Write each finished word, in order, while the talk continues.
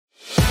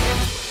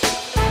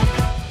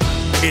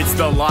It's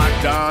the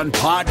Locked On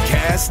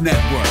Podcast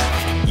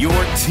Network, your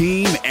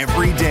team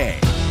every day.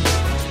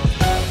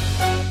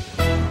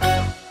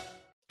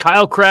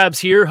 Kyle Krabs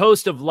here,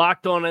 host of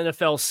Locked On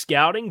NFL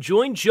Scouting.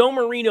 Join Joe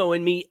Marino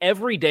and me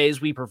every day as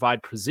we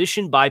provide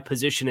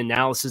position-by-position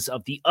analysis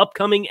of the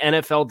upcoming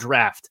NFL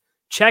Draft.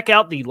 Check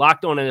out the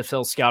Locked On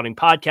NFL Scouting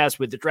podcast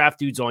with the Draft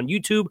Dudes on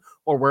YouTube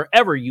or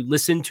wherever you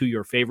listen to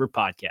your favorite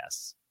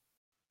podcasts.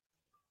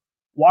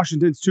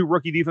 Washington's two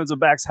rookie defensive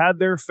backs had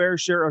their fair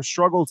share of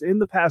struggles in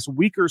the past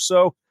week or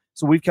so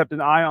we've kept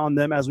an eye on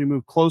them as we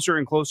move closer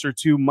and closer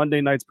to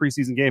Monday night's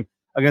preseason game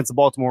against the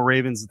Baltimore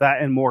Ravens.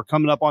 That and more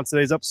coming up on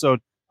today's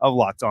episode of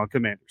Locked On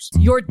Commanders.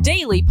 Your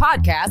daily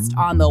podcast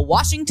on the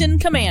Washington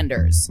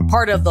Commanders,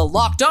 part of the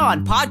Locked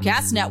On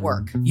Podcast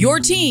Network, your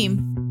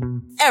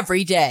team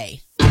every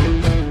day.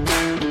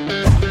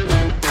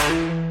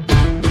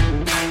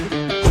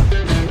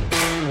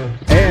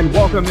 And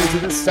welcome into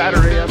this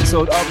Saturday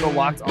episode of the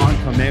Locked On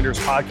Commanders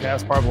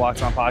podcast, part of the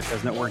Locked On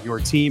Podcast Network, your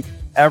team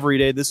every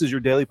day. This is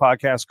your daily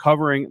podcast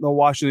covering the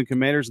Washington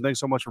Commanders. And thanks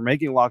so much for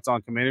making Locked On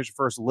Commanders your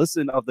first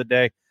listen of the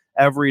day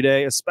every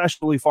day,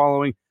 especially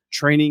following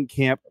training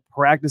camp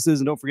practices.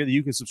 And don't forget that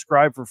you can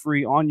subscribe for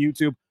free on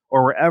YouTube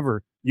or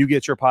wherever you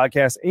get your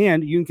podcast.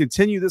 And you can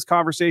continue this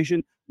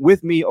conversation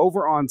with me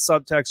over on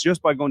Subtext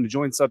just by going to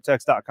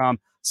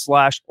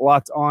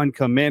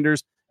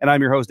joinsubtext.com/LockedOnCommanders. And I'm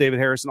your host, David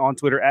Harrison, on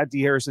Twitter at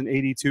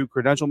DHarrison82,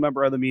 credential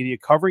member of the media,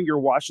 covering your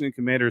Washington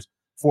Commanders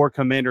for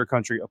Commander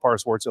Country, a part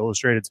of Sports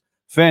Illustrated's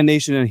Fan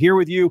Nation. And here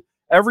with you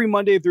every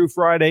Monday through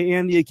Friday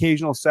and the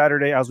occasional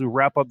Saturday as we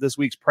wrap up this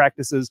week's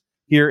practices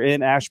here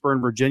in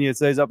Ashburn, Virginia.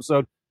 Today's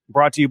episode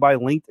brought to you by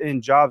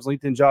LinkedIn Jobs.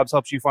 LinkedIn Jobs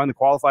helps you find the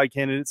qualified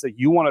candidates that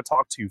you want to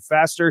talk to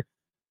faster.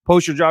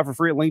 Post your job for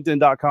free at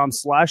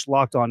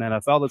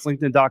linkedin.com/LockedOnNFL. That's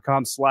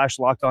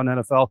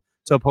linkedin.com/LockedOnNFL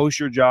to post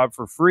your job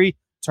for free.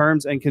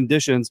 Terms and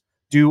conditions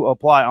do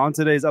apply. On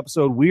today's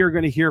episode, we are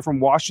going to hear from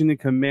Washington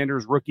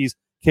Commanders rookies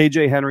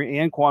KJ Henry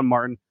and Quan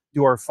Martin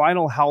do our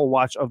final Howell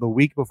watch of the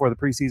week before the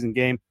preseason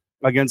game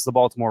against the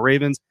Baltimore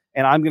Ravens.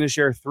 And I'm going to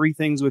share three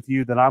things with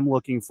you that I'm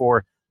looking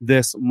for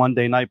this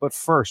Monday night. But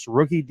first,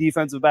 rookie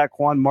defensive back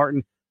Quan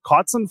Martin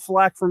caught some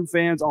flack from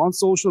fans on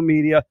social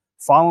media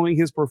following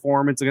his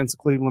performance against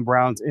the Cleveland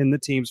Browns in the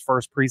team's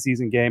first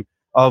preseason game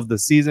of the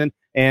season.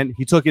 And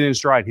he took it in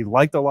stride. He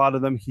liked a lot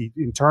of them. He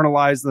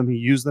internalized them. He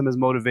used them as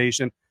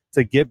motivation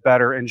to get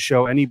better and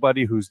show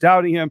anybody who's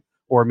doubting him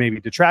or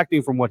maybe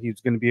detracting from what he's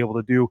going to be able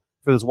to do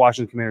for this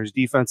Washington Commanders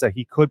defense that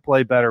he could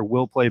play better,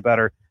 will play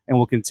better, and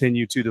will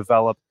continue to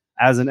develop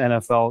as an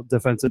NFL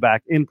defensive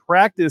back. In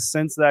practice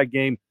since that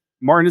game,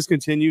 Martin has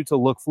continued to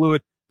look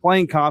fluid,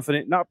 playing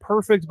confident, not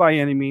perfect by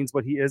any means,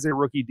 but he is a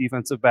rookie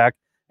defensive back.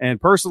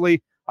 And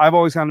personally, I've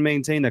always kind of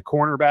maintained that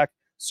cornerback,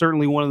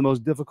 certainly one of the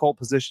most difficult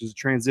positions to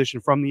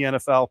transition from the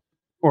NFL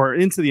or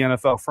into the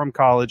NFL from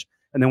college.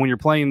 And then when you're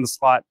playing in the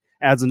slot,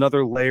 adds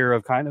another layer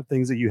of kind of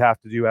things that you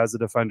have to do as a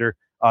defender,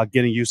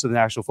 getting used to the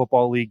National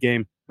Football League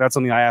game. That's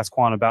something I asked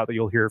Quan about that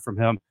you'll hear from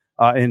him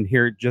in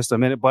here just a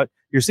minute. But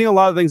you're seeing a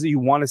lot of things that you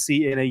want to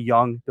see in a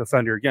young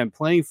defender. Again,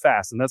 playing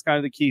fast, and that's kind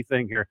of the key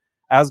thing here.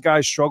 As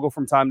guys struggle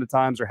from time to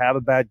time or have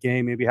a bad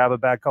game, maybe have a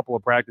bad couple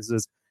of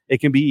practices, it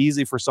can be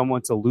easy for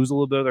someone to lose a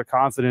little bit of their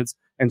confidence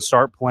and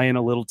start playing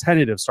a little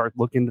tentative, start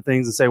looking to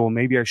things and say, well,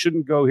 maybe I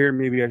shouldn't go here,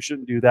 maybe I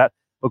shouldn't do that.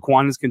 But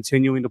Quan is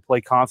continuing to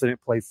play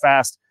confident, play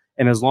fast.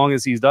 And as long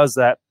as he does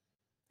that,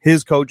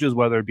 his coaches,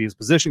 whether it be his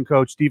position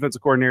coach,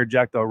 defensive coordinator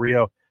Jack Del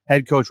Rio,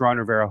 head coach Ron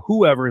Rivera,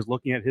 whoever is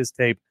looking at his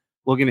tape,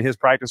 looking at his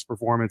practice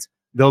performance,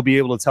 they'll be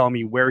able to tell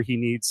me where he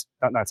needs,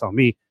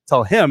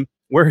 tell him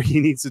where he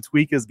needs to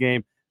tweak his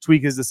game,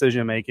 tweak his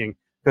decision making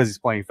because he's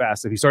playing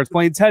fast. If he starts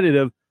playing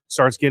tentative,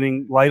 starts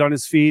getting light on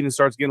his feet and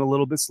starts getting a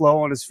little bit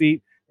slow on his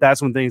feet,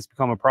 that's when things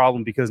become a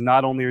problem because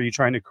not only are you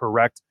trying to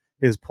correct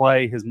his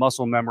play, his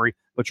muscle memory,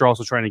 but you're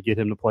also trying to get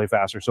him to play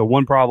faster. So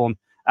one problem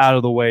out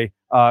of the way,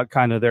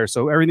 kind of there.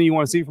 So everything you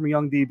want to see from a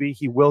young DB,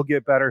 he will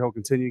get better. He'll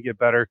continue to get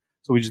better.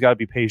 So we just got to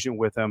be patient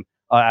with him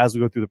as we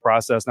go through the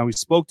process. Now, we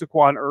spoke to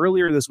Quan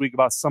earlier this week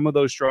about some of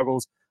those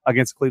struggles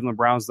against Cleveland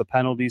Browns, the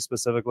penalties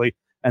specifically,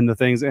 and the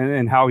things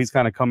and how he's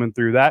kind of coming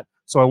through that.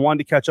 So I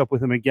wanted to catch up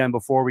with him again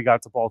before we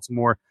got to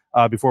Baltimore,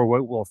 before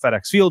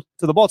FedEx Field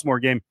to the Baltimore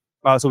game.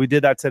 So we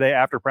did that today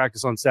after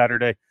practice on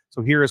Saturday.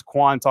 So here is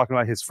Quan talking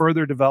about his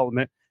further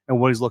development and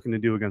what he's looking to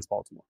do against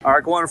Baltimore. All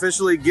right, Quan,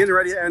 officially getting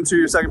ready to enter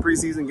your second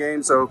preseason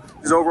game. So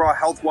just overall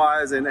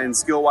health-wise and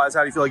skill-wise,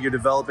 how do you feel like you're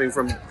developing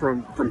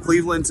from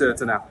Cleveland to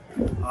now?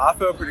 I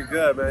feel pretty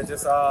good, man.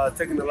 Just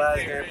taking the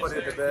last game, putting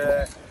it to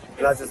bed,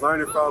 and I just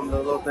learning from the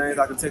little things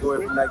I can take away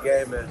from that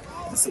game and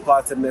just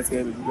apply to the next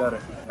game to be better.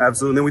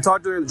 Absolutely. And then we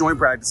talked during the joint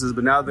practices,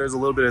 but now there's a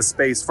little bit of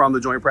space from the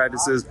joint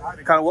practices.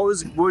 Kind of what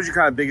was your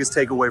kind of biggest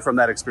takeaway from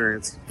that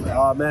experience?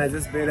 Man,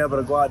 just being able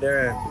to go out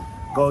there and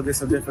go against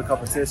some different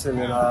competition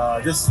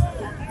and just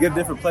get a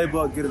different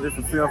playbook, get a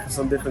different feel for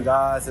some different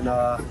guys, and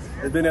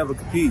just being able to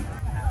compete.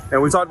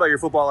 And we talked about your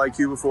football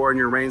IQ before and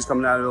your range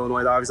coming out of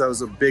Illinois. Obviously, that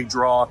was a big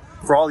draw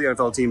for all the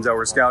NFL teams that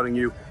were scouting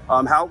you.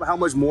 How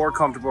much more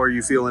comfortable are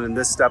you feeling in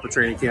this step of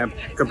training camp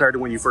compared to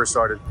when you first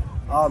started?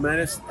 Oh,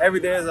 man, every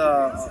day is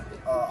a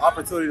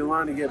opportunity to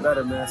learn and get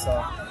better, man.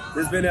 So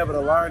just being able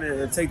to learn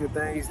and take the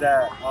things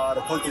that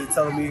the coaches are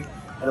telling me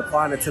and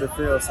applying it to the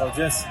field. So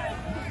just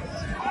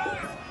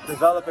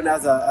developing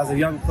as a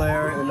young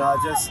player and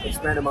just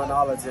expanding my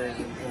knowledge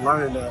and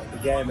learning the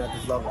game at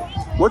this level.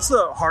 What's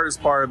the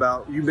hardest part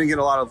about, you've been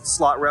getting a lot of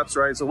slot reps,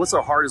 right? So what's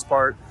the hardest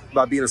part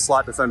about being a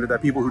slot defender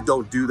that people who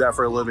don't do that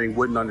for a living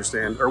wouldn't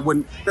understand or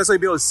wouldn't necessarily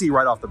be able to see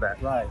right off the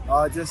bat? Right.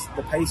 Just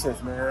the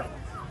patience, man.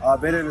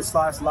 Being in the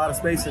slots, a lot of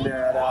space in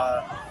there. And,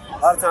 a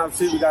lot of times,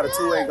 too, we got a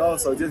two-way goal,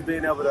 so just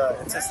being able to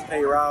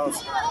anticipate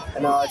routes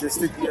and just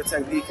stick to your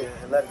technique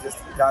and let it just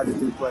guide you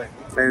through play.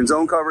 And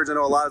zone coverage, I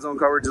know a lot of zone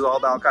coverage is all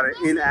about kind of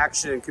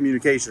in-action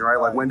communication, right?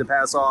 Like when to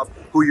pass off,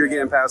 who you're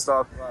getting passed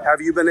off. Right.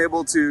 Have you been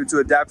able to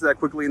adapt to that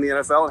quickly in the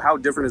NFL? And how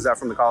different is that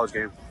from the college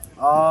game?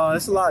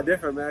 It's a lot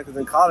different, man, because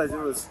in college it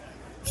was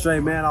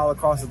straight man all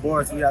across the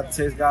board, so we had to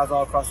chase guys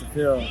all across the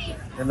field.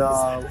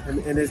 And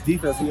in this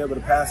defense, we were able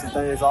to pass some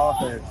things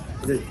off and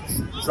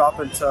just drop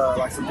into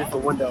like some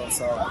different windows.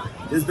 So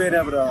just being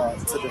able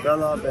to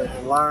develop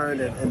and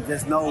learn and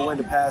just know when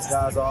to pass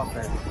guys off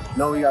and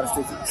know you got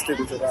to stick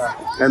to that.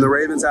 And the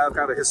Ravens have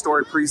kind of a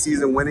historic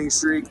preseason winning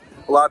streak.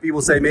 A lot of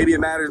people say maybe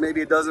it matters,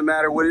 maybe it doesn't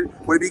matter. Would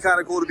it be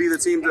kind of cool to be the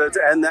team to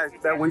end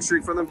that win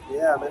streak for them?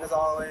 Yeah, man, it's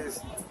always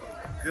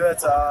good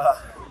to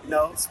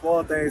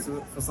spoil things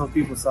for some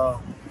people. So,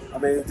 I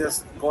mean,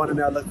 just going in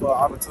there looking for an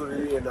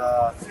opportunity and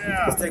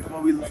just taking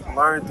what we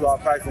learned through our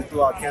practice,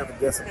 through our camp, and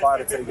just apply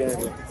it to the game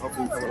and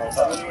hopefully come on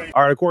top.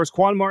 All right, of course,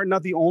 Quan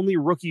not the only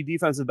rookie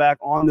defensive back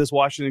on this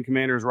Washington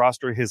Commanders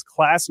roster. His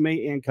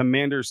classmate and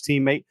Commanders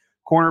teammate,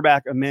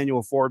 cornerback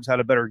Emmanuel Forbes, had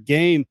a better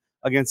game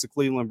against the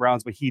Cleveland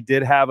Browns, but he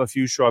did have a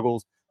few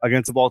struggles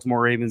against the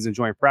Baltimore Ravens in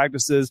joint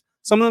practices.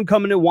 Some of them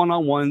coming in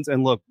one-on-ones.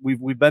 And look,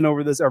 we've been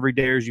over this every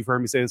day, as you've heard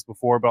me say this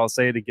before, but I'll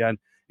say it again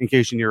in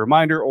case you need a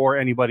reminder or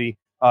anybody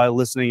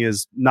listening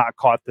is not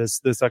caught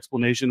this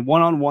explanation.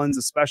 One-on-ones,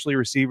 especially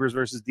receivers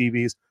versus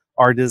DBs,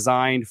 are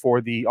designed for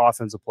the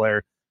offensive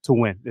player to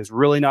win. It's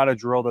really not a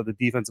drill that the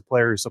defensive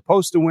player is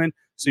supposed to win.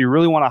 So you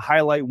really want to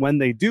highlight when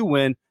they do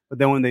win, but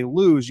then when they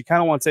lose, you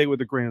kind of want to take it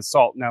with a grain of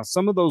salt. Now,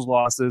 some of those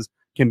losses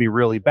can be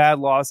really bad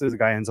losses. A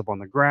guy ends up on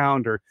the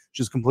ground or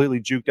just completely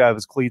juked out of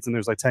his cleats and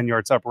there's like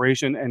 10-yard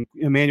separation. And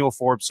Emmanuel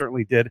Forbes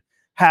certainly did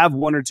have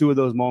one or two of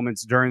those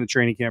moments during the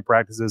training camp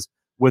practices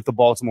with the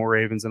Baltimore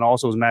Ravens, and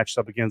also was matched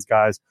up against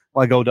guys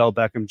like Odell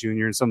Beckham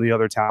Jr. and some of the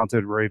other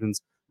talented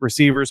Ravens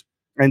receivers.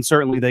 And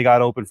certainly they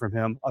got open from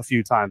him a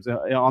few times.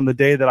 On the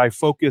day that I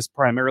focused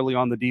primarily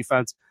on the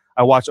defense,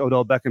 I watched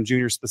Odell Beckham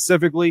Jr.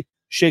 specifically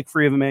shake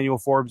free of Emmanuel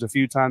Forbes a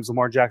few times.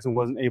 Lamar Jackson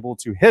wasn't able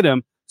to hit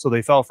him, so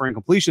they fell for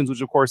incompletions,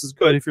 which of course is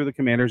good if you're the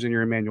Commanders and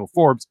you're Emmanuel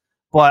Forbes.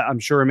 But I'm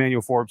sure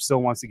Emmanuel Forbes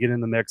still wants to get in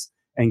the mix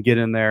and get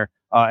in there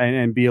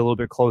and be a little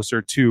bit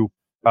closer to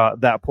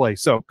that play.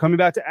 So coming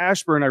back to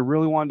Ashburn, I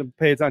really wanted to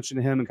pay attention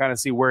to him and kind of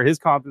see where his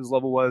confidence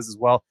level was as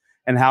well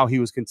and how he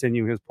was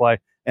continuing his play.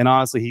 And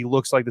honestly, he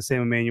looks like the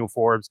same Emmanuel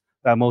Forbes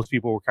that most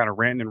people were kind of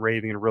ranting and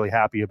raving and really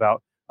happy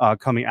about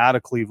coming out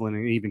of Cleveland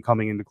and even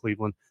coming into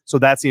Cleveland. So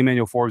that's the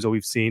Emmanuel Forbes that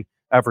we've seen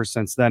ever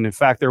since then. In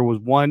fact, there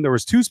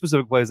was two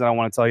specific plays that I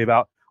want to tell you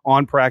about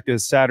on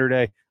practice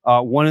Saturday.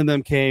 One of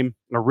them came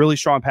in a really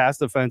strong pass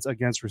defense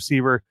against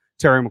receiver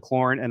Terry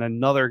McLaurin, and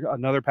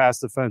another pass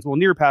defense,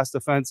 near pass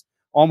defense,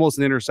 almost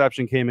an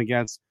interception came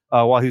against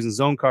while he was in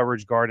zone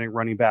coverage guarding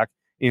running back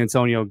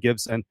Antonio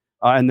Gibson.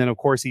 And then, of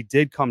course, he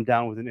did come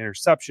down with an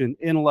interception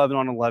in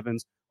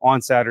 11-on-11s on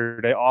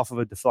Saturday off of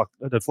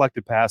a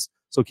deflected pass.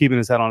 So keeping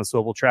his head on a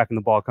swivel, tracking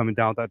the ball, coming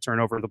down with that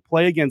turnover. The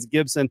play against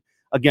Gibson,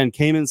 again,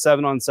 came in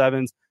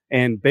 7-on-7s.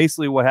 And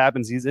basically what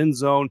happens, he's in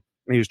zone,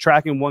 and he was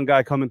tracking one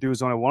guy coming through his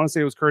zone. I want to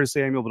say it was Curtis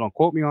Samuel, but don't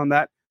quote me on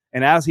that.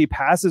 And as he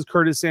passes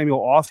Curtis Samuel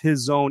off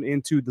his zone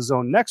into the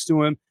zone next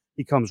to him,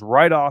 he comes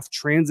right off,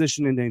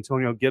 transition into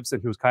Antonio Gibson,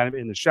 who was kind of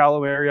in the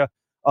shallow area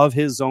of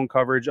his zone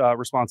coverage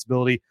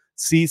responsibility.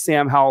 Sees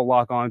Sam Howell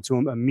lock onto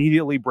him,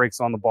 immediately breaks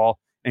on the ball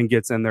and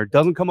gets in there.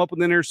 Doesn't come up with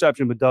an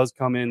interception, but does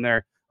come in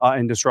there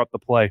and disrupt the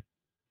play.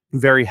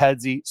 Very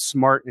headsy,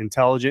 smart,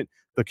 intelligent.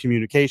 The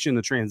communication,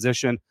 the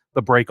transition,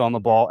 the break on the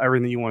ball,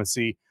 everything you want to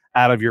see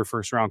out of your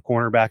first-round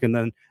cornerback. And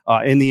then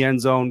in the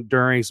end zone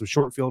during some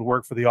short field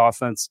work for the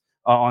offense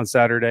on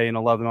Saturday in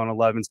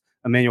 11-on-11s,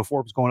 Emmanuel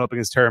Forbes going up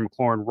against Terry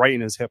McLaurin right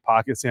in his hip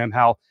pocket. Sam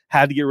Howell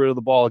had to get rid of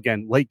the ball.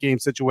 Again, late game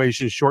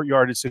situation, short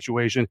yardage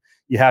situation.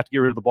 You have to get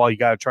rid of the ball. You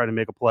got to try to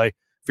make a play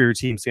for your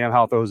team. Sam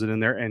Howell throws it in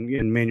there, and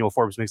Emmanuel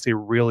Forbes makes a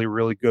really,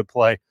 really good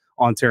play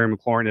on Terry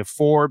McLaurin. If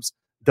Forbes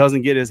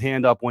doesn't get his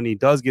hand up, when he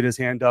does get his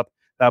hand up,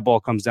 that ball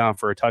comes down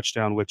for a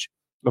touchdown, which,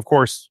 of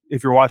course,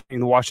 if you're watching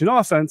the Washington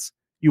offense,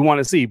 you want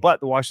to see. But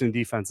the Washington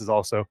defense is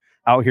also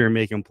out here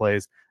making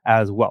plays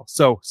as well.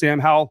 So Sam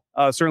Howell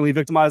certainly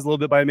victimized a little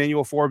bit by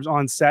Emmanuel Forbes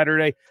on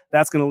Saturday.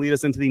 That's going to lead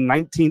us into the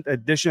 19th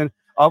edition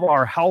of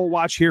our Howell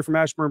Watch here from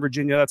Ashburn,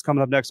 Virginia. That's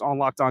coming up next on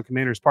Locked On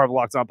Commanders, part of the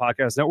Locked On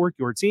Podcast Network,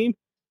 your team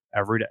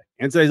every day.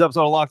 And today's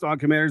episode of Locked On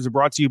Commanders is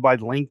brought to you by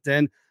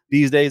LinkedIn.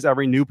 These days,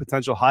 every new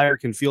potential hire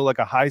can feel like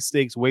a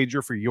high-stakes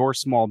wager for your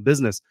small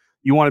business.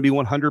 You want to be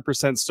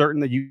 100%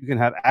 certain that you can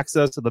have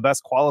access to the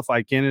best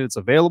qualified candidates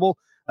available.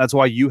 That's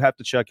why you have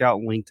to check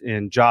out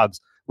LinkedIn Jobs.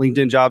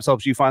 LinkedIn Jobs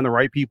helps you find the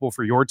right people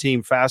for your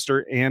team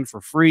faster and for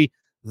free.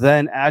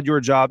 Then add your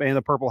job and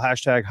the purple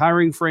hashtag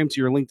hiring frame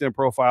to your LinkedIn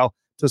profile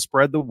to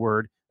spread the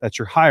word that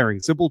you're hiring.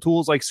 Simple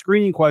tools like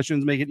screening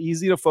questions make it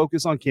easy to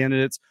focus on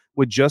candidates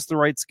with just the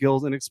right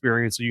skills and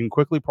experience so you can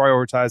quickly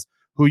prioritize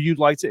who you'd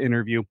like to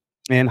interview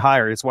and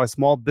hire. It's why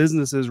small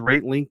businesses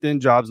rate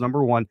LinkedIn Jobs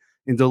 #1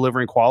 in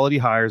delivering quality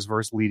hires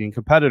versus leading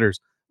competitors.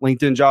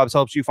 LinkedIn Jobs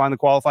helps you find the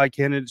qualified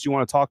candidates you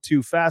want to talk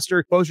to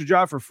faster. Post your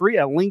job for free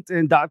at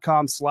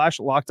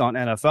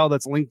linkedin.com/LockedOnNFL.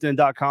 That's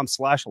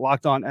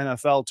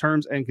linkedin.com/LockedOnNFL.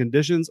 Terms and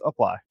conditions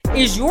apply.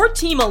 Is your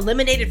team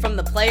eliminated from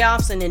the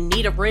playoffs and in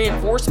need of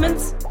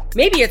reinforcements?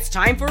 Maybe it's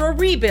time for a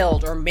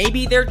rebuild, or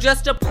maybe they're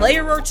just a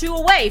player or two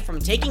away from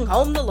taking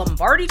home the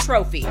Lombardi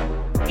Trophy.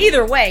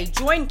 Either way,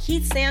 join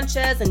Keith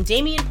Sanchez and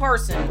Damian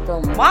Parson for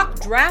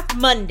Mock Draft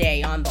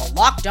Monday on the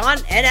Locked On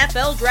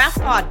NFL Draft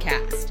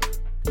Podcast.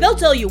 They'll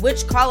tell you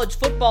which college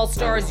football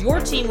stars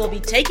your team will be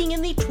taking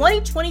in the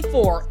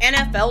 2024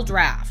 NFL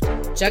Draft.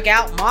 Check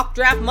out Mock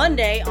Draft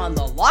Monday on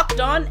the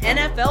Locked On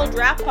NFL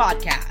Draft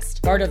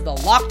Podcast, part of the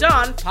Locked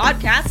On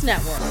Podcast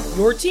Network,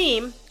 your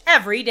team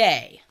every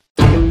day.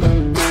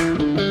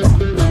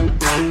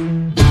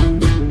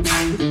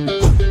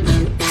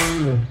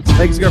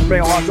 Thanks again for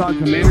being a Locked On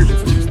Commanders.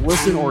 If you just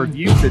listen or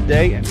review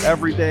today and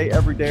every day,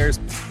 everydayers,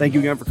 thank you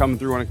again for coming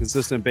through on a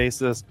consistent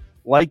basis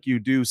like you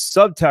do.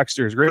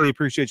 Subtexters, greatly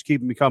appreciate you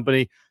keeping me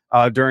company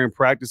during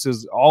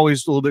practices.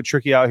 Always a little bit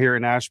tricky out here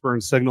in Ashburn.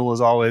 Signal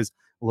is always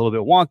a little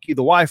bit wonky. The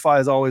Wi-Fi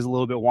is always a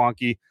little bit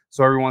wonky.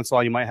 So every once in a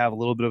while, you might have a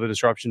little bit of a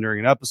disruption during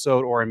an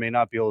episode, or I may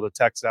not be able to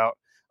text out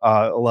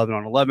 11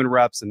 on 11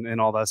 reps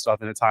and all that stuff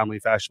in a timely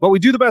fashion. But we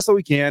do the best that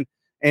we can,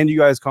 and you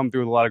guys come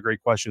through with a lot of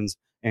great questions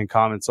and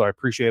comments. So I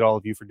appreciate all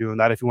of you for doing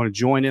that. If you want to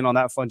join in on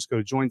that fun, just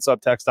go to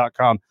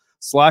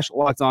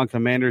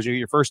joinsubtext.com/LockedOnCommanders. You get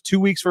your first 2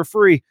 weeks for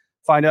free.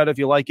 Find out if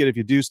you like it. If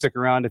you do, stick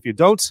around. If you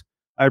don't,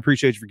 I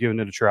appreciate you for giving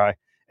it a try.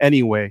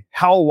 Anyway,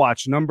 Howell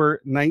Watch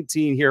number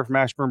 19 here from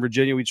Ashburn,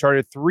 Virginia. We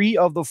charted 3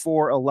 of the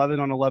 4 11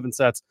 on 11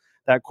 sets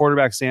that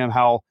quarterback Sam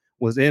Howell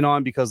was in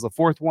on, because the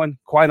fourth one,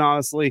 quite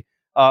honestly,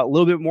 a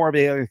little bit more of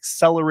an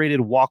accelerated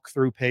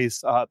walkthrough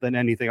pace than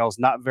anything else.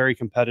 Not very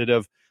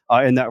competitive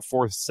in that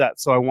fourth set.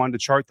 So I wanted to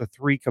chart the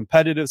 3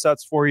 competitive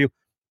sets for you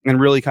and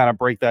really kind of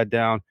break that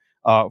down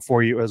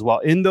for you as well.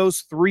 In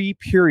those 3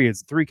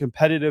 periods, 3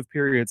 competitive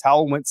periods,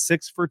 Howell went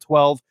 6 for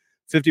 12,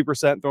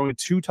 50%, throwing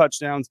 2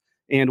 touchdowns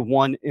and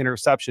 1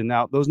 interception.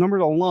 Now, those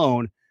numbers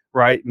alone,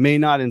 right, may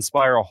not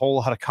inspire a whole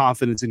lot of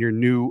confidence in your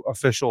new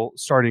official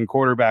starting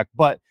quarterback,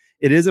 but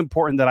it is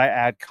important that I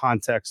add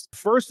context.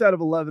 First out of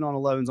 11 on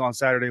 11s on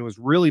Saturday was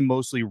really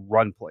mostly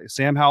run play.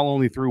 Sam Howell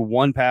only threw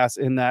 1 pass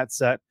in that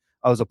set.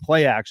 It was a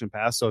play action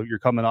pass, so you're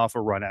coming off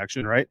a run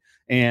action, right?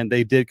 And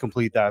they did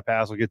complete that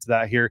pass. We'll get to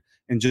that here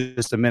in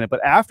just a minute. But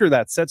after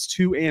that, sets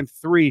 2 and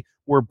 3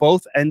 were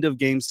both end of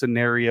game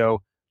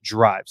scenario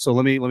drives. So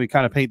let me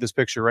kind of paint this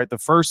picture, right? The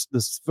first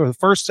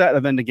set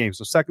of end of game.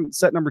 So second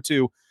set number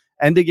 2,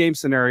 end of game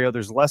scenario.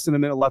 There's less than a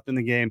minute left in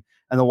the game,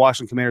 and the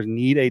Washington Commanders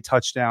need a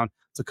touchdown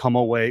to come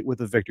away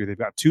with a victory. They've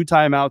got 2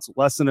 timeouts,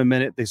 less than a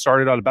minute. They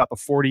started on about the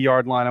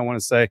 40-yard line, I want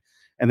to say,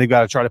 and they've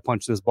got to try to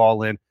punch this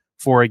ball in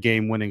for a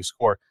game-winning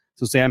score.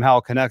 So Sam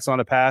Howell connects on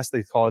a pass.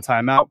 They call a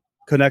timeout.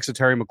 Connects to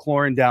Terry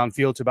McLaurin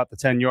downfield to about the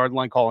 10-yard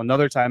line. Call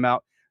another timeout.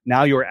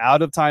 Now you're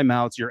out of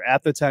timeouts. You're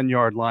at the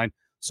 10-yard line.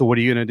 So what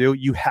are you going to do?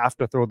 You have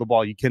to throw the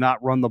ball. You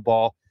cannot run the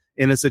ball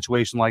in a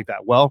situation like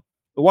that. Well,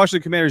 the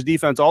Washington Commanders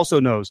defense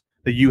also knows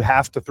that you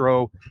have to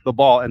throw the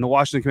ball. And the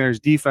Washington Commanders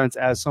defense,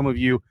 as some of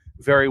you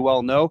very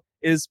well know,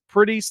 is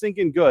pretty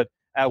stinking good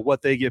at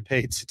what they get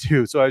paid to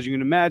do. So as you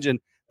can imagine,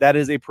 that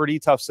is a pretty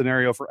tough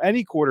scenario for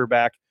any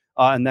quarterback.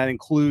 And that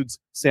includes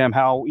Sam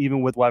Howell,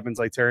 even with weapons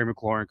like Terry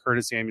McLaurin,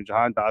 Curtis Samuel,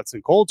 Jahan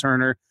Dotson, Cole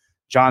Turner,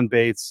 John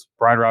Bates,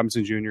 Brian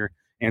Robinson Jr.,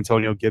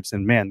 Antonio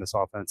Gibson. Man, this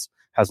offense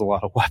has a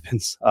lot of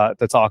weapons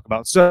to talk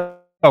about. So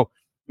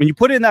when you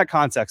put it in that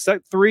context,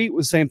 set 3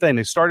 was the same thing.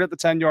 They started at the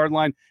 10-yard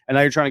line, and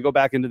now you're trying to go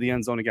back into the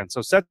end zone again.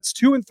 So sets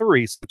 2 and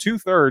 3, so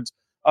 2/3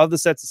 of the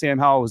sets that Sam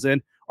Howell was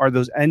in are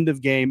those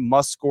end-of-game,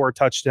 must-score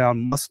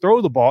touchdown, must-throw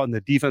the ball, and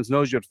the defense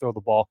knows you have to throw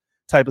the ball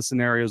type of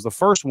scenarios. The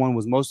first one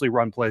was mostly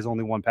run plays,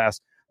 only 1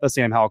 pass that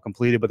Sam Howell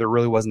completed, but there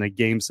really wasn't a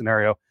game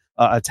scenario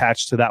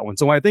attached to that one.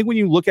 So I think when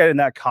you look at it in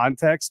that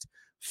context,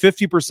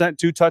 50%,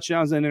 2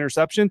 touchdowns and an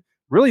interception,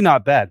 really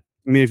not bad.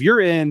 I mean, if you're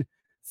in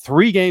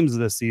 3 games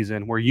this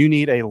season where you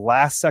need a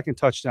last-second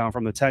touchdown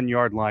from the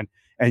 10-yard line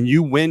and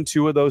you win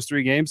 2 of those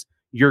 3 games,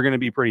 you're going to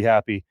be pretty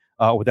happy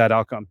with that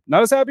outcome.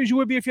 Not as happy as you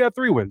would be if you had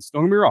 3 wins,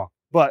 don't get me wrong,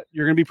 but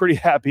you're going to be pretty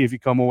happy if you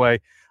come away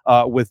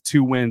with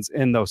 2 wins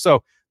in those.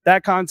 So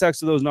that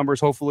context of those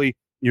numbers, hopefully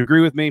you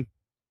agree with me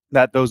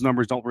that those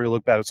numbers don't really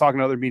look bad. I was talking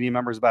to other media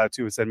members about it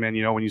too. It said, man,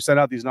 when you send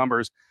out these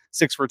numbers,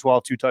 6 for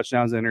 12, 2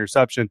 touchdowns and an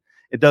interception,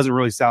 it doesn't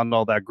really sound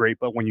all that great.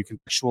 But when you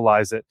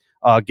contextualize it,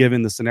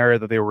 given the scenario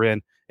that they were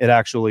in, it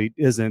actually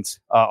isn't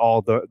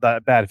all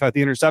that bad. In fact,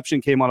 the interception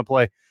came on a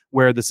play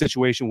where the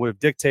situation would have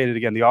dictated,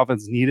 again, the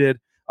offense needed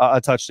a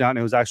touchdown.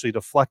 It was actually a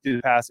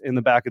deflected pass in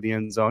the back of the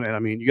end zone. And I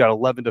mean, you got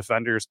 11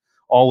 defenders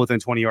all within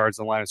 20 yards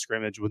of the line of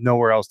scrimmage with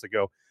nowhere else to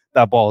go.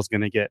 That ball is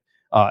going to get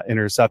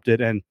intercepted.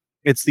 And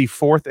it's the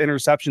fourth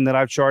interception that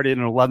I've charted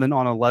in 11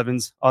 on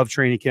 11s of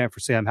training camp for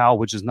Sam Howell,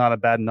 which is not a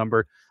bad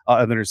number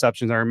of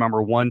interceptions. I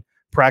remember one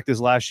practice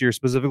last year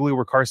specifically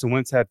where Carson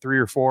Wentz had 3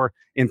 or 4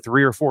 in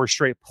 3 or 4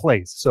 straight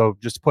plays. So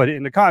just to put it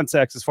into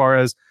context, as far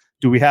as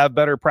do we have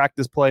better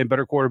practice play and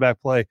better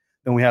quarterback play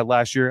than we had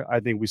last year? I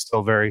think we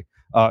still very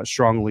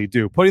strongly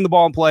do. Putting the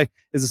ball in play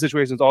is a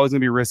situation that's always going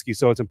to be risky,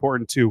 so it's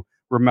important to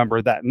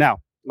remember that. Now,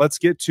 let's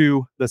get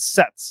to the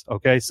sets,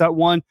 okay? Set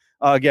one,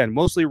 again,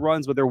 mostly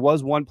runs, but there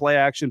was one play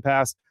action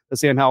pass that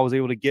Sam Howell was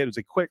able to get. It was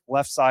a quick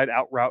left side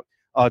out route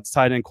to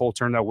tight end Cole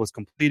Turner that was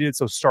completed,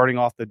 so starting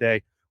off the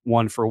day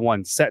 1 for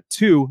 1. Set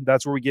two,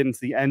 that's where we get into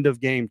the end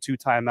of game, 2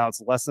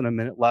 timeouts, less than a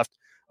minute left,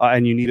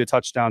 and you need a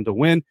touchdown to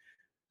win.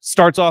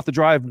 Starts off the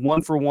drive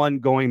 1 for 1,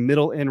 going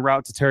middle in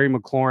route to Terry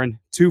McLaurin,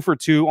 2 for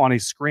 2 on a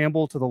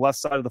scramble to the left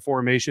side of the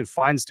formation,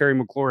 finds Terry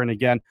McLaurin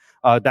again.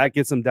 That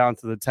gets him down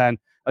to the 10.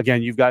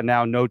 Again, you've got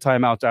now no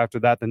timeouts after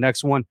that. The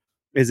next one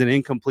is an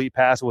incomplete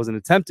pass. It was an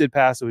attempted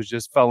pass. It was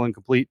just fell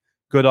incomplete.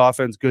 Good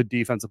offense, good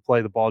defensive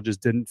play. The ball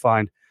just didn't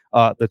find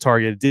the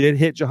target. It did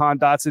hit Jahan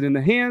Dotson in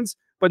the hands,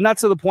 but not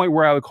to the point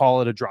where I would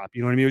call it a drop.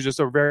 You know what I mean? It was just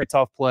a very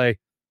tough play,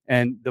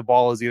 and the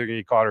ball is either going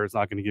to get caught or it's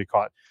not going to get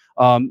caught.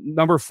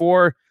 Number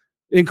 4,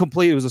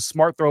 incomplete. It was a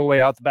smart throwaway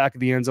out the back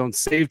of the end zone.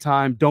 Save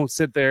time. Don't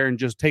sit there and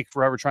just take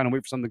forever trying to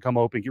wait for something to come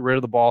open. Get rid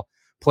of the ball.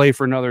 Play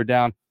for another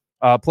down.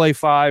 Play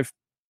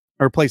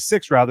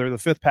 6 rather. The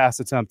 5th pass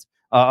attempt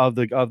of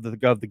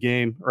the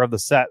game or of the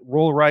set.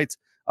 Roll right.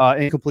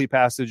 Incomplete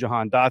pass to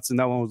Jahan Dotson.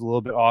 That one was a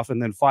little bit off.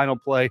 And then final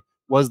play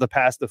was the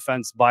pass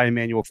defense by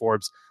Emmanuel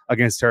Forbes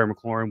against Terry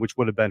McLaurin, which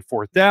would have been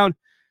 4th down.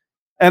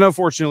 And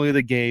unfortunately,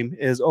 the game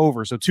is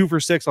over. So 2 for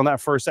 6 on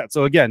that first set.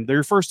 So again,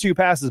 their first 2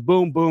 passes,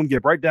 boom, boom,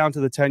 get right down to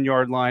the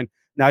 10-yard line.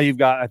 Now you've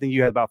got, I think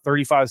you had about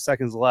 35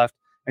 seconds left,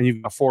 and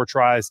you've got 4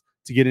 tries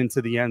to get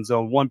into the end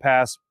zone. One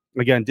pass,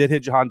 again, did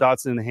hit Jahan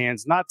Dotson in the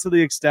hands, not to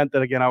the extent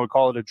that, again, I would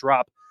call it a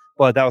drop,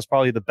 but that was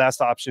probably the best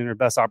option or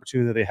best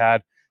opportunity that they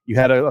had. You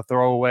had a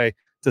throwaway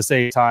to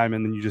save time,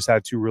 and then you just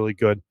had 2 really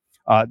good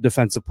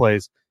defensive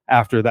plays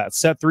after that.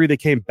 Set 3, they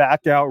came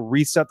back out,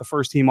 reset the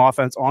first team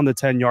offense on the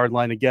 10-yard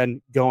line. Again,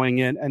 going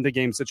in, end of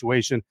game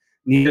situation,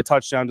 need a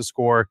touchdown to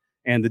score,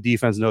 and the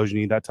defense knows you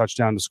need that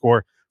touchdown to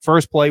score.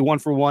 First play, 1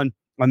 for 1,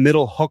 a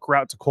middle hook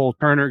route to Cole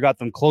Turner, got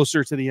them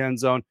closer to the end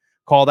zone,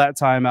 call that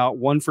timeout.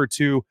 1 for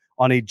 2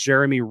 on a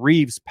Jeremy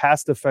Reeves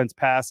pass defense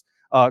pass.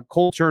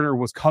 Cole Turner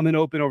was coming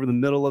open over the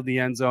middle of the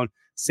end zone.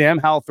 Sam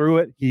Howell threw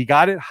it. He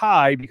got it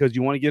high because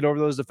you want to get over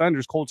those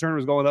defenders. Cole Turner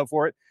was going up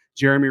for it.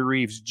 Jeremy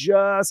Reeves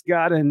just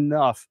got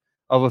enough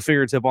of a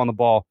fingertip on the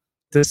ball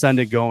to send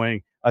it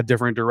going a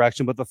different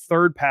direction. But the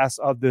third pass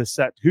of this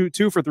set,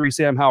 2 for 3,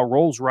 Sam Howell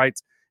rolls right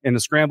in the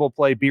scramble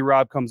play.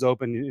 B-Rob comes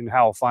open, and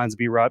Howell finds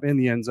B-Rob in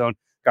the end zone.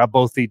 Got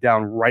both feet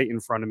down right in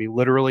front of me,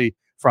 literally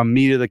from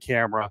me to the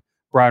camera.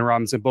 Brian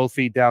Robinson, both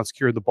feet down,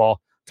 secured the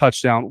ball.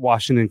 Touchdown,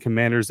 Washington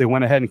Commanders. They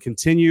went ahead and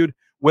continued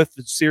with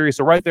the series.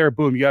 So right there,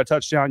 boom, you got a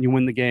touchdown, you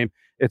win the game.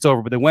 It's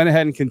over. But they went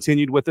ahead and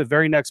continued with the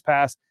very next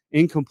pass,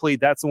 incomplete.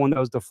 That's the one that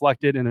was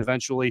deflected and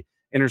eventually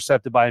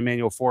intercepted by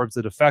Emmanuel Forbes.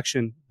 The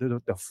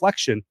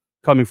deflection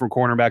coming from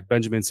cornerback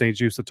Benjamin St.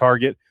 Juste. The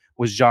target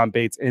was John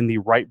Bates in the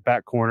right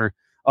back corner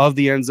of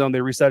the end zone.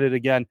 They reset it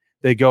again.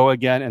 They go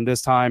again, and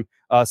this time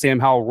Sam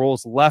Howell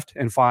rolls left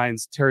and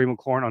finds Terry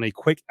McLaurin on a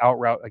quick out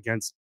route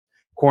against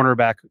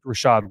cornerback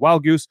Rashad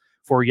Wildgoose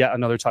for yet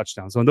another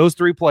touchdown. So in those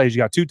 3 plays,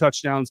 you got 2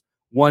 touchdowns,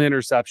 1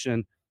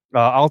 interception.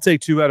 I'll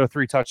take 2 out of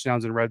 3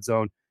 touchdowns in red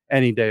zone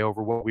any day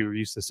over what we were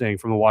used to seeing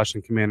from the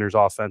Washington Commanders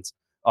offense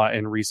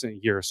in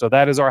recent years. So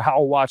that is our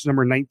Howell Watch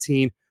number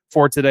 19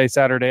 for today,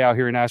 Saturday, out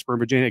here in Ashburn,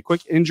 Virginia. A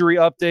quick injury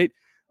update.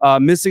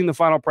 Missing the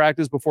final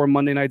practice before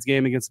Monday night's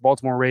game against the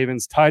Baltimore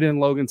Ravens, tight end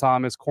Logan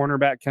Thomas,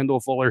 cornerback Kendall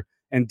Fuller,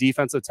 and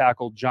defensive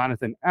tackle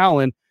Jonathan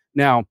Allen.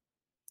 Now,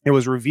 it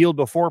was revealed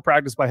before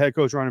practice by head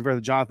coach Ron Rivera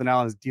that Jonathan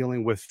Allen is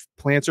dealing with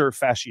plantar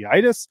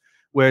fasciitis,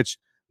 which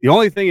the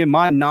only thing in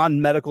my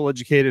non-medical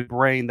educated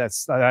brain that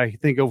I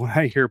think of when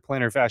I hear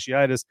plantar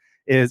fasciitis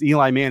is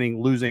Eli Manning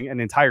losing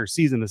an entire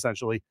season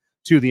essentially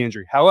to the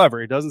injury.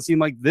 However, it doesn't seem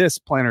like this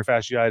plantar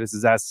fasciitis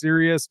is as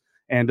serious,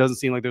 and doesn't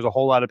seem like there's a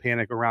whole lot of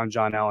panic around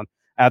John Allen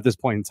at this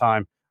point in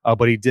time,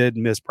 but he did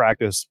miss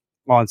practice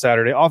on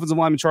Saturday. Offensive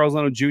lineman Charles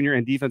Leno Jr.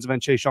 and defensive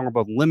end Chase Young were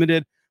both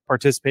limited,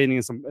 participating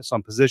in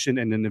some position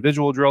and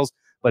individual drills,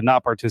 but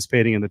not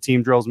participating in the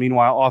team drills.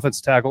 Meanwhile,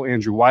 offensive tackle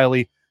Andrew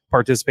Wiley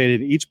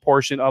participated in each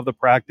portion of the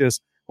practice,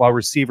 while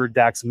receiver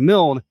Dax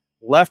Milne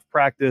left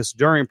practice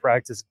during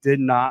practice, did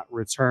not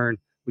return,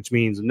 which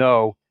means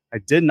no, I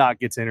did not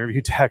get to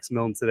interview Dax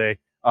Milne today.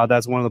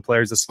 That's one of the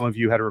players that some of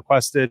you had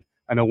requested.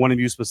 I know one of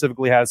you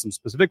specifically had some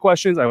specific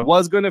questions. I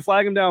was going to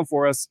flag him down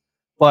for us,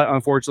 but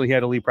unfortunately he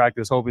had to leave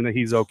practice, hoping that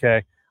he's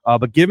okay.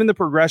 But given the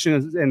progression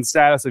and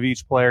status of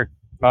each player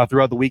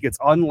throughout the week, it's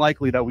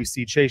unlikely that we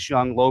see Chase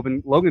Young,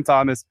 Logan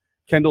Thomas,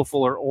 Kendall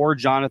Fuller, or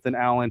Jonathan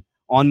Allen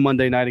on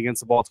Monday night against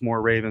the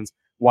Baltimore Ravens,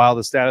 while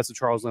the status of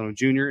Charles Leno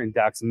Jr. and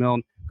Dax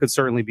Milne could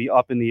certainly be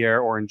up in the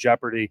air or in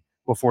jeopardy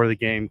before the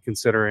game,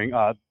 considering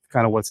kind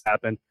of what's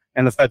happened.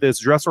 And the fact that it's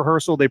dress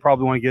rehearsal, they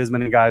probably want to get as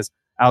many guys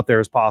out there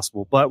as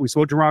possible. But we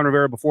spoke to Ron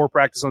Rivera before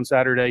practice on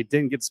Saturday,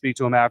 didn't get to speak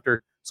to him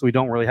after, so we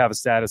don't really have a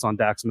status on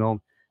Dax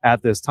Milne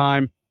at this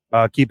time.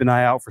 Keep an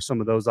eye out for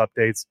some of those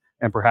updates,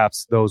 and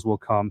perhaps those will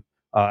come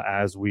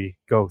as we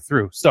go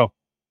through. So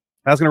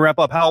that's going to wrap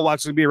up Howell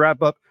Watch. Going to be a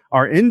wrap up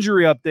our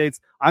injury updates.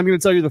 I'm going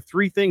to tell you the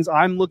 3 things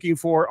I'm looking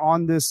for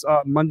on this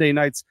Monday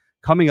night's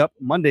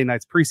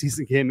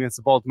preseason game against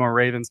the Baltimore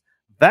Ravens.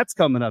 That's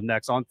coming up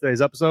next on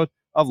today's episode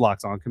of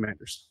Locked On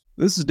Commanders.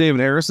 This is David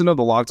Harrison of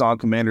the Locked On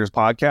Commanders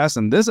podcast,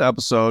 and this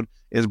episode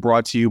is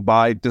brought to you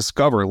by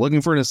Discover.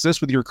 Looking for an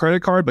assist with your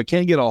credit card but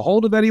can't get a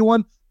hold of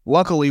anyone?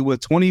 Luckily,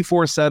 with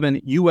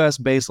 24/7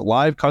 U.S.-based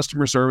live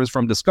customer service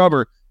from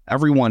Discover,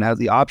 everyone has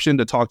the option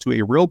to talk to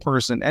a real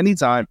person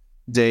anytime,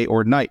 day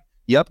or night.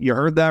 Yep, you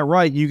heard that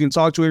right. You can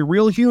talk to a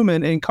real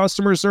human in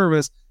customer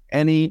service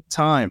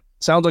anytime.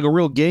 Sounds like a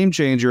real game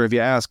changer if you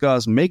ask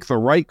us. Make the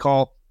right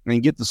call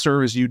and get the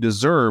service you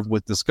deserve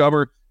with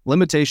Discover.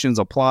 Limitations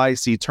apply.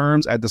 See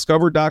terms at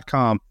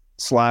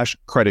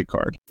discover.com/credit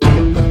card.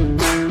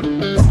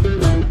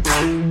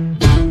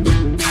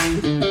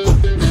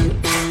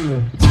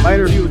 My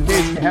interview with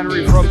KJ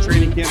Henry from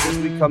training camp this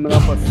week coming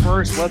up. But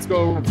first, let's go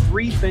over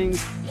 3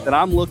 things that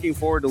I'm looking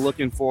forward to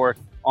looking for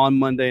on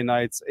Monday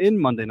night's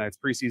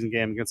preseason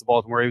game against the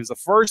Baltimore Ravens. The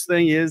first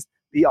thing is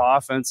the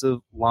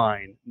offensive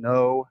line.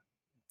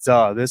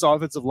 This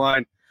offensive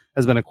line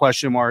has been a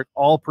question mark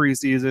all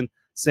preseason.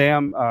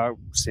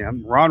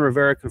 Ron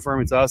Rivera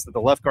confirming to us that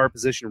the left guard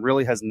position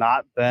really has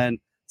not been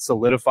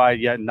solidified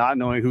yet, not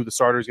knowing who the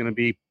starter is going to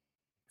be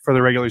for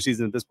the regular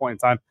season at this point in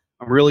time.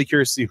 I'm really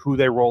curious to see who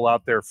they roll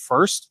out there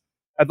first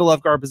at the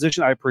left guard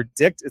position. I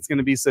predict it's going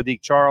to be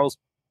Sadiq Charles,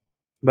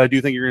 but I do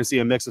think you're going to see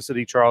a mix of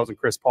Sadiq Charles and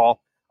Chris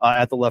Paul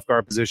at the left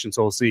guard position.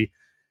 So we'll see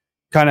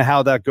kind of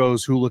how that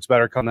goes, who looks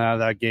better coming out of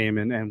that game,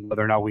 and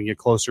whether or not we can get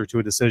closer to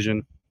a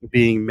decision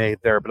being made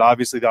there. But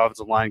obviously the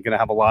offensive line is going to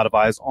have a lot of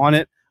eyes on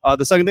it.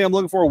 The second thing I'm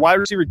looking for, wide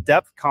receiver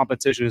depth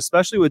competition,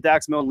 especially with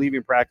Dax Milne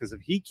leaving practice.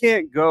 If he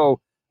can't go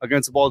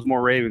against the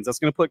Baltimore Ravens, that's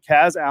going to put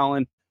Kaz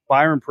Allen,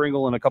 Byron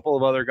Pringle, and a couple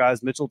of other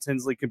guys, Mitchell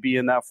Tinsley could be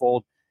in that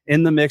fold,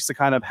 in the mix to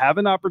kind of have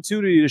an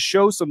opportunity to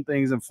show some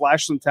things and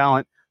flash some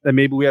talent that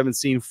maybe we haven't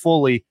seen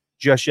fully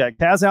just yet.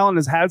 Kaz Allen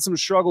has had some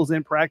struggles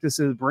in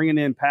practices bringing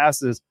in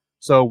passes.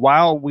 So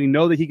while we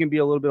know that he can be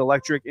a little bit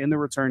electric in the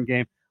return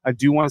game, I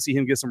do want to see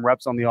him get some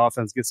reps on the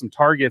offense, get some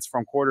targets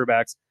from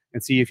quarterbacks,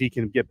 and see if he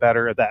can get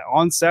better at that.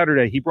 On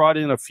Saturday, he brought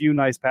in a few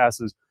nice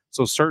passes.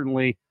 So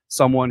certainly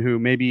someone who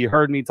maybe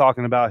heard me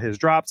talking about his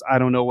drops. I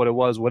don't know what it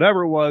was,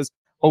 whatever it was.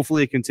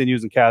 Hopefully it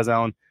continues and Kaz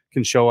Allen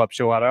can show up,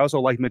 show out. I also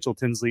like Mitchell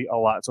Tinsley a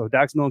lot. So if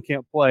Dax Milne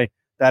can't play,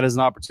 that is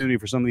an opportunity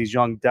for some of these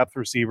young depth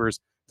receivers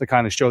to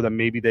kind of show that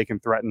maybe they can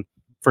threaten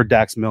for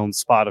Dax Milne's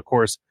spot. Of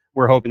course,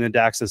 we're hoping that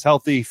Dax is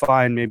healthy,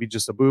 fine, maybe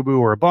just a boo-boo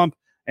or a bump,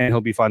 and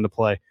he'll be fine to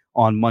play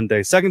on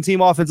Monday. Second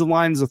team offensive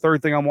line is the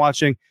third thing I'm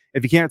watching.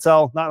 If you can't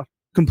tell, not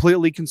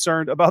completely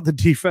concerned about the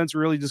defense,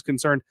 really just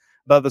concerned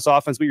about this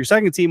offense. But your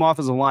second team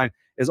offensive line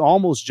is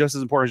almost just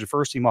as important as your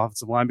first team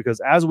offensive line, because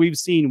as we've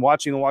seen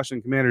watching the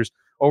Washington Commanders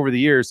over the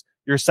years,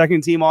 your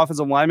second team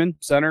offensive lineman,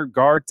 center,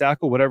 guard,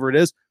 tackle, whatever it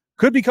is,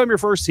 could become your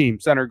first team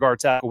center, guard,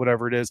 tackle,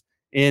 whatever it is,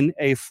 in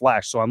a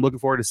flash. So I'm looking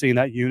forward to seeing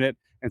that unit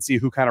and see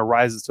who kind of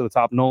rises to the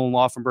top. Nolan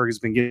Laufenberg has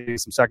been getting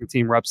some second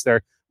team reps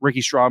there.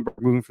 Ricky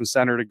Stromberg moving from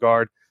center to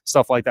guard,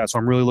 stuff like that. So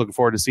I'm really looking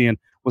forward to seeing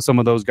what some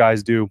of those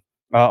guys do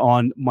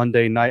on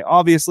Monday night.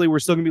 Obviously, we're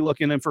still going to be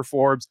looking in for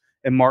Forbes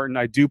and Martin.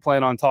 I do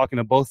plan on talking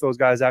to both those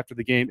guys after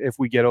the game if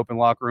we get open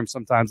locker room.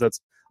 Sometimes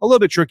that's a little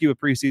bit tricky with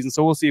preseason,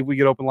 so we'll see if we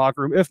get open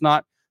locker room. If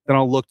not, then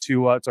I'll look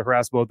to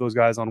harass both those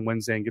guys on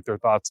Wednesday and get their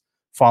thoughts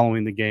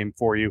following the game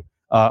for you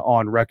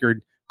on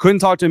record. Couldn't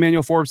talk to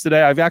Emmanuel Forbes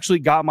today. I've actually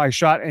got my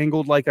shot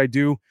angled like I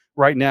do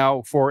right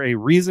now for a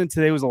reason.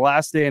 Today was the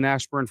last day in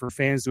Ashburn for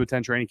fans to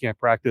attend training camp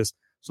practice,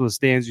 so the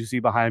stands you see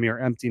behind me are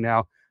empty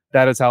now.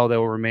 That is how they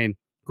will remain.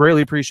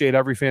 Greatly appreciate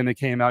every fan that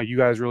came out. You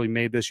guys really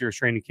made this year's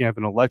training camp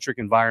an electric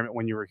environment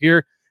when you were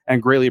here,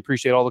 and greatly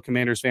appreciate all the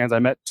Commanders fans. I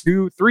met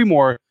 2-3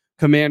 more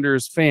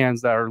Commanders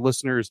fans that are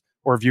listeners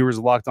or viewers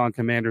of Locked On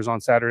Commanders on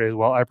Saturday as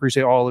well. I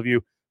appreciate all of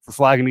you for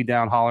flagging me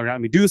down, hollering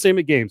at me. Do the same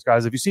at games,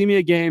 guys. If you see me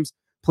at games,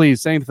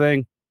 please, same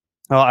thing.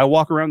 I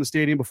walk around the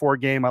stadium before a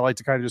game. I like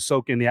to kind of just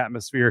soak in the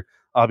atmosphere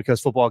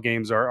because football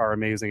games are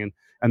amazing,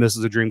 and this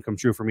is a dream come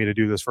true for me to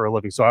do this for a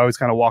living. So I always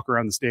kind of walk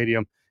around the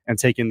stadium and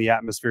take in the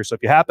atmosphere. So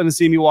if you happen to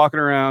see me walking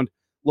around,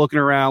 looking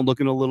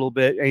a little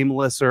bit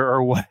aimless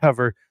or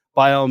whatever,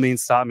 by all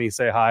means, stop me,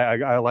 say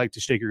hi. I like to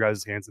shake your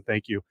guys' hands and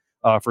thank you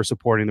for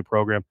supporting the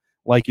program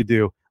like you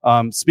do.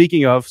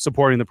 Speaking of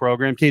supporting the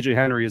program, KJ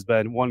Henry has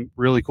been one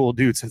really cool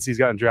dude since he's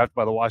gotten drafted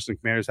by the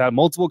Washington Commanders. Had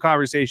multiple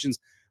conversations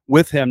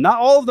with him, not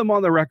all of them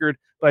on the record,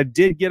 but I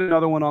did get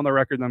another one on the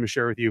record that I'm going to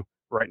share with you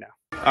right now.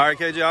 All right,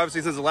 KJ,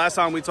 obviously since the last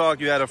time we talked,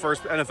 you had a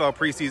first NFL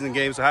preseason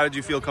game. So how did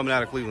you feel coming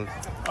out of Cleveland?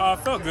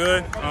 Felt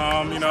good.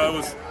 It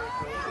was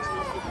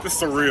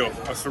Just a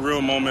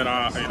surreal moment.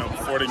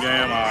 Before the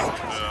game,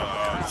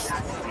 I just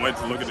went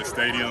to look at the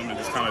stadium and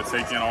just kind of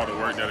take in all the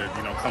work that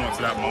had, come up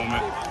to that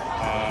moment.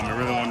 I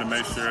really wanted to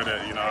make sure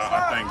that,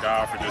 I thank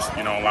God for just,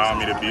 allowing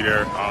me to be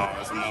there.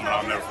 It's a moment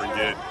I'll never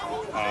forget.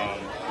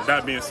 With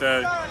that being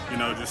said,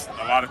 just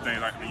a lot of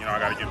things I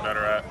got to get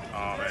better at.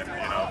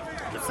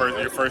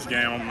 Your first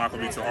game, I'm not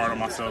going to be too hard on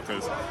myself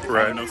because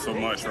I know so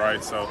much,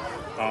 right? So,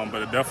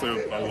 but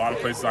definitely a lot of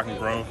places I can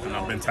grow, and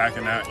I've been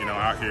tacking that,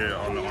 out here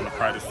on the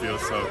practice field.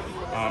 So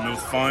it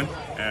was fun,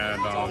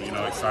 and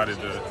excited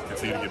to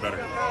continue to get better.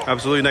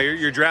 Absolutely. Now,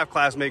 your draft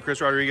classmate Chris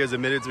Rodriguez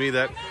admitted to me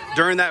that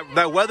during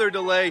that weather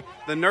delay,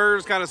 the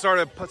nerves kind of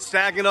started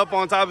stacking up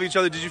on top of each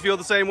other. Did you feel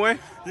the same way?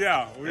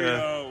 Yeah, we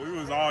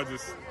was all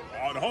just.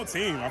 The whole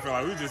team, I feel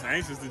like we were just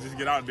anxious to just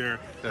get out there.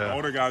 Yeah. The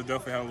older guys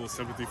definitely had a little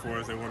sympathy for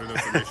us. They wanted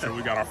us to make sure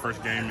we got our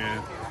first game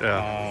in.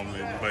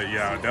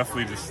 Yeah.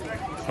 Definitely just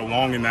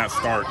prolonging that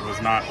start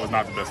was not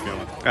the best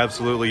feeling.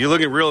 Absolutely. You're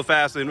looking real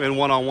fast in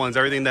one-on-ones.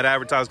 Everything that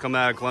advertised coming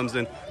out of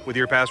Clemson with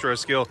your pass rush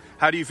skill.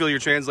 How do you feel you're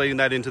translating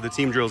that into the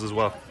team drills as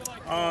well?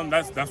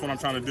 That's what I'm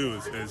trying to do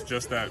is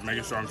just that,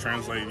 making sure I'm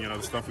translating,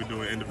 the stuff we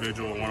do in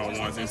individual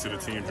one-on-ones into the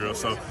team drill.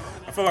 So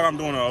I feel like I'm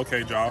doing an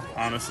okay job,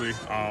 honestly.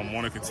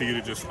 Want to continue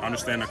to just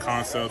understand the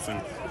concepts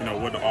and,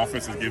 what the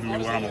offense is giving me,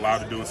 what I'm allowed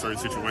to do in certain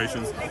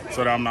situations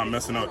so that I'm not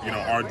messing up,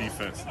 our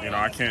defense.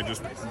 I can't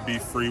just be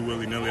free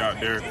willy-nilly out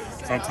there.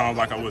 Sometimes,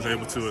 like I was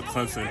able to at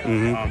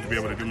Clemson, to be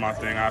able to do my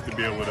thing, I have to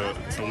be able to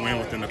win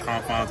within the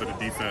confines of the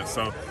defense.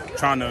 So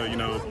trying to,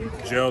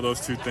 gel those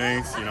two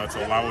things,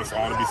 to allow us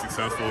all to be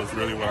successful is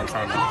really what I'm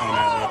trying to hone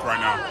in with right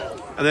now.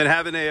 And then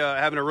having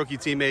a rookie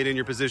teammate in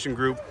your position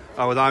group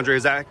with Andre,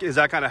 is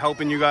that kind of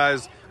helping you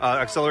guys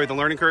accelerate the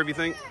learning curve, you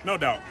think? No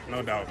doubt.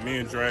 Me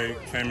and Dre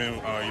came in,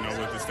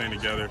 with this thing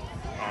together,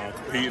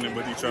 competing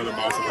with each other, but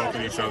also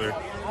helping each other,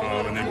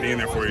 and then being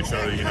there for each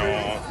other,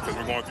 because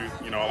we're going through,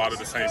 a lot of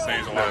the same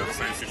things, a lot of the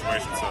same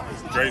situations. So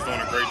Dre's doing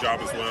a great job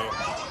as well.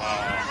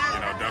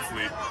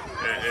 Definitely,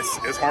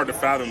 it's hard to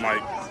fathom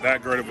like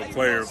that great of a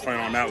player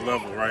playing on that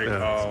level, right?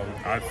 Yeah.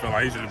 I feel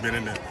like he should have been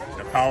in the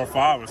Power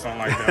 5 or something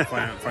like that,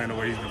 playing the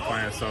way he's been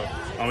playing. So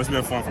it's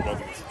been fun for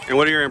both of us. And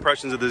what are your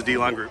impressions of this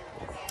D-line group?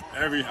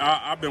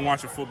 I've been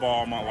watching football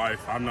all my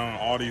life. I've known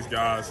all these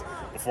guys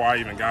before I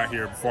even got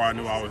here, before I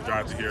knew I was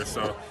drafted here.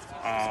 So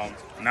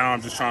now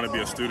I'm just trying to be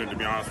a student, to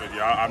be honest with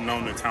you. I've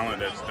known the talent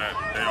that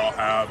they all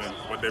have and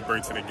what they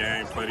bring to the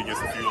game, played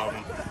against a few of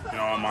them,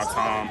 on my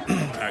time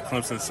at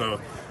Clemson. So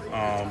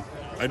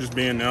they just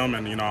being them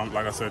and,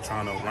 like I said,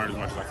 trying to learn as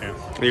much as I can.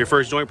 And your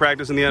first joint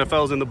practice in the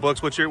NFL is in the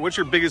books. What's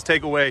your biggest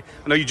takeaway?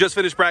 I know you just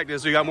finished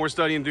practice, so you got more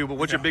studying to do, but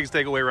what's your biggest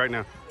takeaway right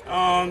now?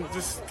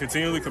 Just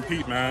continually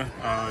compete, man.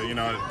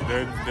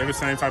 They're the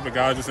same type of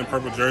guys, just in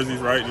purple jerseys,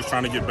 right? Just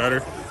trying to get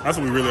better. That's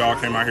what we really all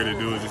came out here to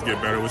do, is just get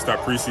better. It's that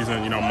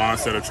preseason,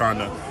 mindset of trying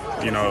to,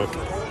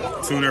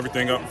 tune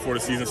everything up before the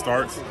season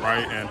starts,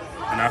 right? And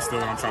that's still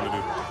what I'm trying to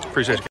do.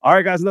 Appreciate you. All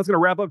right, guys, and that's going to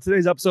wrap up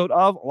today's episode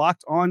of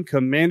Locked On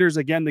Commanders.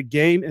 Again, the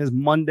game is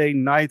Monday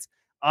night.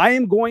 I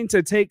am going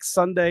to take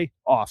Sunday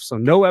off, so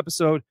no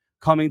episode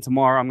coming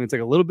tomorrow. I'm going to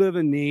take a little bit of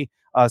a knee,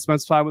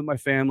 spend some time with my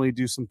family,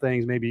 do some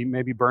things,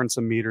 maybe burn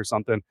some meat or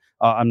something.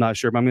 I'm not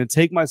sure, but I'm going to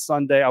take my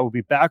Sunday. I will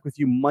be back with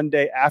you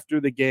Monday after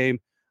the game,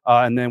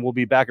 and then we'll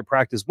be back at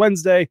practice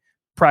Wednesday,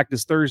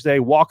 practice Thursday,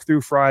 walk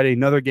through Friday,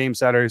 another game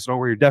Saturday. So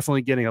you're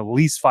definitely getting at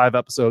least 5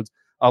 episodes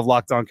of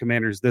Locked On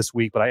Commanders this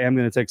week, but I am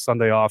going to take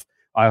Sunday off.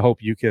 I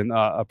hope you can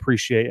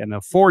appreciate and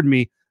afford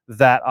me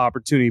that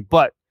opportunity.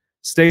 But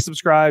stay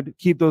subscribed,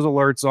 keep those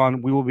alerts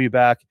on. We will be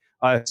back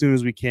as soon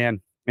as we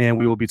can, and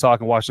we will be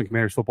talking Washington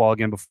Commanders football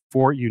again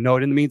before you know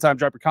it. In the meantime,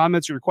 drop your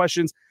comments or your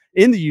questions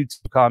in the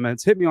YouTube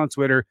comments. Hit me on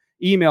Twitter.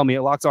 Email me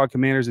at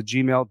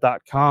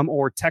lockedoncommanders@gmail.com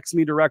or text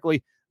me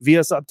directly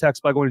via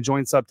subtext by going to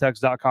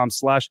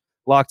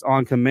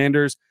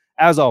joinsubtext.com/lockedoncommanders.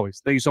 As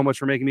always, thank you so much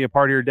for making me a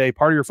part of your day,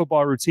 part of your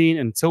football routine.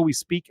 And until we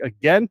speak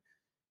again,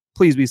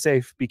 please be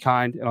safe, be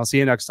kind, and I'll see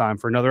you next time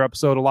for another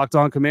episode of Locked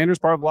On Commanders,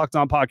 part of Locked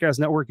On Podcast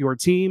Network, your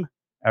team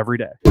every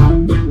day.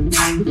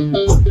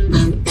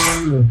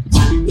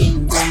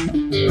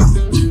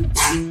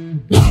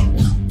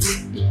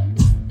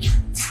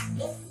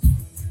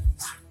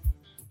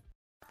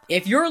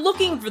 If you're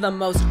looking for the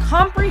most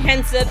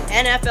comprehensive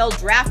NFL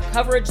draft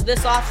coverage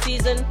this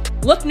offseason,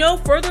 look no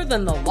further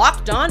than the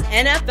Locked On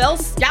NFL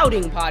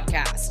Scouting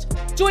Podcast.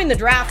 Join the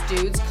draft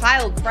dudes,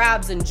 Kyle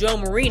Krabs and Joe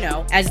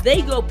Marino, as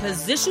they go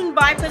position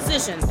by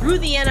position through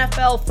the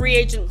NFL free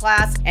agent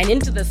class and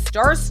into the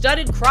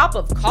star-studded crop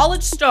of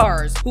college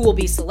stars who will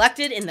be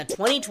selected in the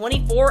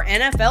 2024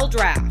 NFL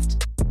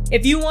Draft.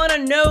 If you want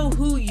to know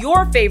who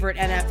your favorite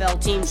NFL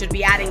team should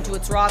be adding to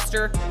its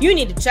roster, you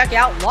need to check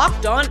out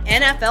Locked On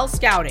NFL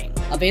Scouting,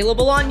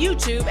 available on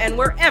YouTube and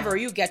wherever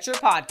you get your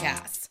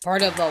podcasts.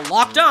 Part of the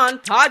Locked On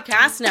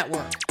Podcast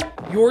Network,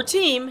 your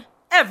team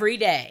every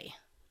day.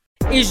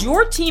 Is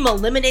your team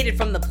eliminated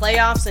from the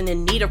playoffs and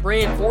in need of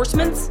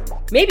reinforcements?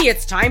 Maybe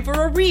it's time for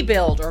a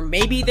rebuild, or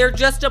maybe they're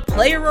just a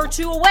player or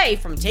two away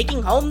from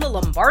taking home the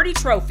Lombardi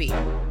Trophy.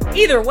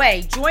 Either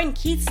way, join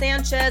Keith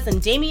Sanchez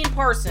and Damian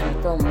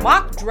Parson for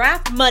Mock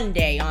Draft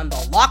Monday on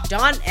the Locked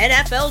On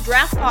NFL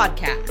Draft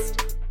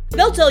Podcast.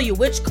 They'll tell you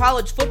which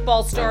college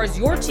football stars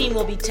your team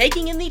will be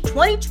taking in the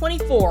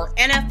 2024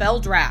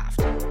 NFL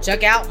Draft.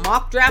 Check out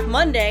Mock Draft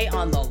Monday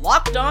on the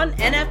Locked On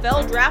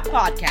NFL Draft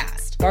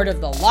Podcast, part of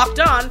the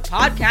Locked On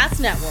Podcast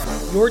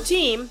Network, your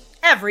team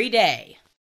every day.